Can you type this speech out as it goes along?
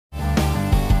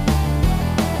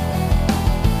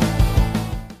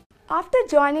After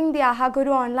joining the AhaGuru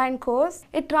online course,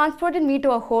 it transported me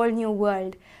to a whole new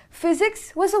world.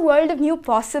 Physics was a world of new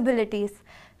possibilities.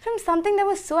 From something that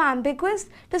was so ambiguous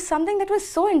to something that was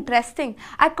so interesting,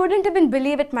 I couldn't even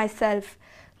believe it myself.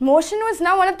 Motion was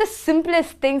now one of the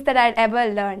simplest things that I'd ever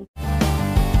learned.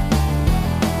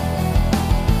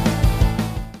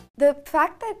 The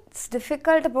fact that's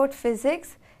difficult about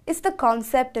physics is the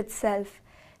concept itself.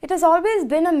 It has always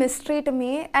been a mystery to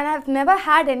me, and I've never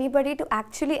had anybody to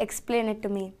actually explain it to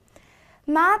me.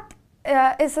 Math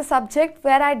is a subject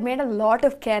where I'd made a lot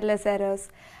of careless errors.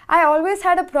 I always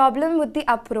had a problem with the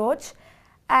approach,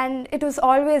 and it was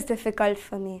always difficult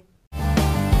for me.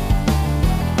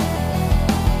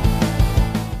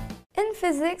 In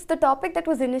physics, the topic that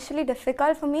was initially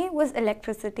difficult for me was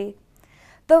electricity.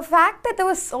 The fact that there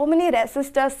were so many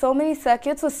resistors, so many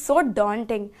circuits was so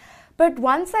daunting. But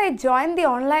once I joined the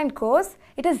online course,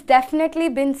 it has definitely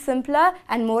been simpler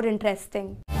and more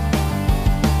interesting.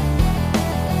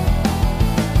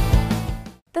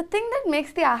 The thing that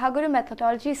makes the AhaGuru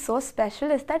methodology so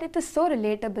special is that it is so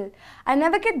relatable. I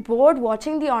never get bored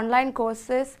watching the online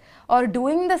courses or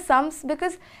doing the sums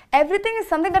because everything is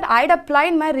something that I'd apply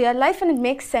in my real life and it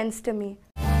makes sense to me.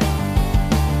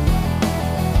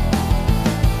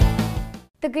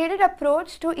 The graded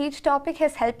approach to each topic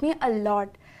has helped me a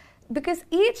lot, because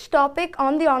each topic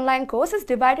on the online course is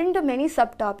divided into many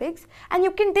subtopics, and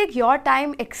you can take your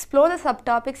time, explore the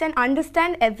subtopics and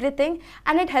understand everything,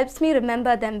 and it helps me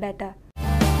remember them better.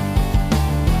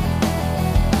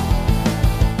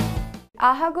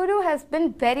 AhaGuru has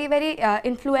been very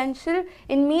influential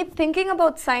in me thinking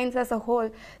about science as a whole,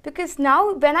 because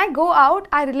now when I go out,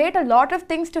 I relate a lot of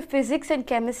things to physics and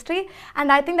chemistry,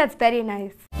 and I think that's very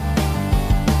nice.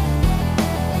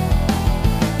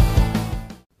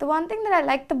 The one thing that I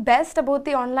like the best about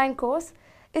the online course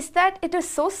is that it is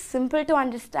so simple to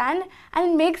understand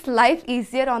and it makes life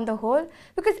easier on the whole,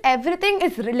 because everything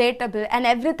is relatable and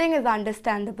everything is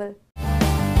understandable.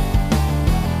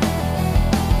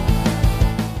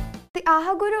 The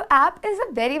AhaGuru app is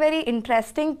a very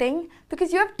interesting thing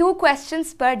because you have 2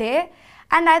 questions per day,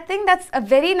 and I think that's a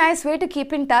very nice way to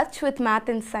keep in touch with math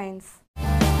and science.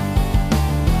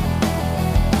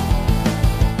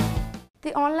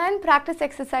 The online practice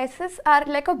exercises are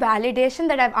like a validation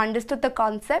that I've understood the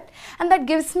concept, and that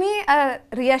gives me a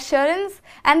reassurance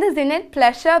and this innate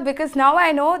pleasure, because now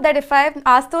I know that if I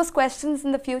ask those questions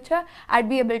in the future, I'd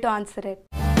be able to answer it.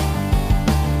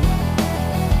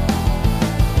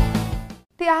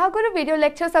 The AhaGuru video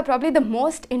lectures are probably the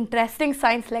most interesting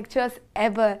science lectures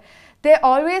ever. They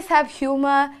always have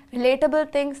humor,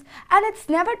 relatable things, and it's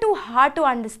never too hard to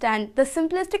understand. The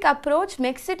simplistic approach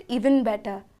makes it even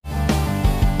better.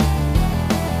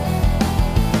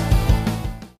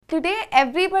 Today,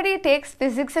 everybody takes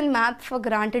physics and math for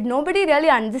granted. Nobody really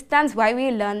understands why we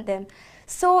learn them.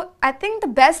 So I think the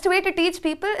best way to teach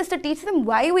people is to teach them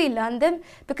why we learn them,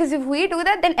 because if we do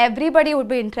that, then everybody would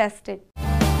be interested.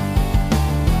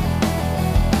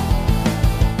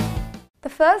 The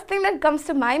first thing that comes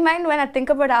to my mind when I think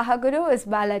about AhaGuru is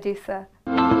Balaji sir.